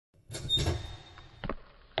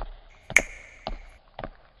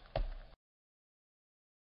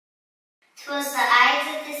'Twas the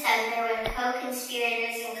Ides of December when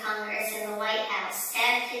co-conspirators in Congress and the White House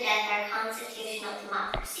stabbed to death our constitutional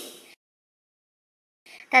democracy.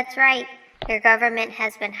 That's right. Your government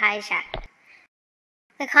has been hijacked.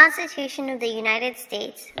 The Constitution of the United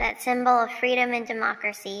States, that symbol of freedom and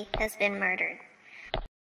democracy, has been murdered.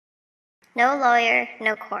 No lawyer,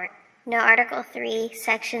 no court. No Article 3,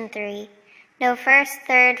 Section 3. No 1st,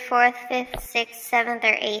 3rd, 4th, 5th, 6th, 7th,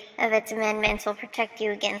 or 8th of its amendments will protect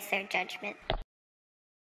you against their judgment.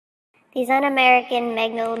 These un-American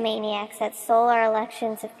megalomaniacs that stole our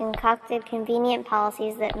elections have concocted convenient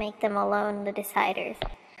policies that make them alone the deciders.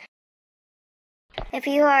 If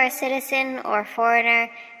you are a citizen or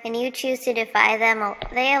foreigner and you choose to defy them,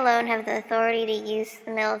 they alone have the authority to use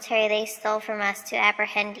the military they stole from us to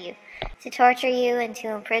apprehend you, to torture you, and to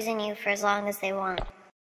imprison you for as long as they want.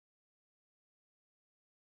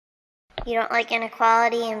 You don't like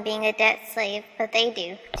inequality and being a debt slave, but they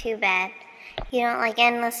do. Too bad. You don't like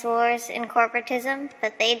endless wars and corporatism,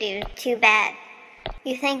 but they do. Too bad.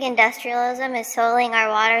 You think industrialism is soiling our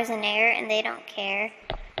waters and air and they don't care.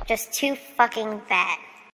 Just too fucking bad.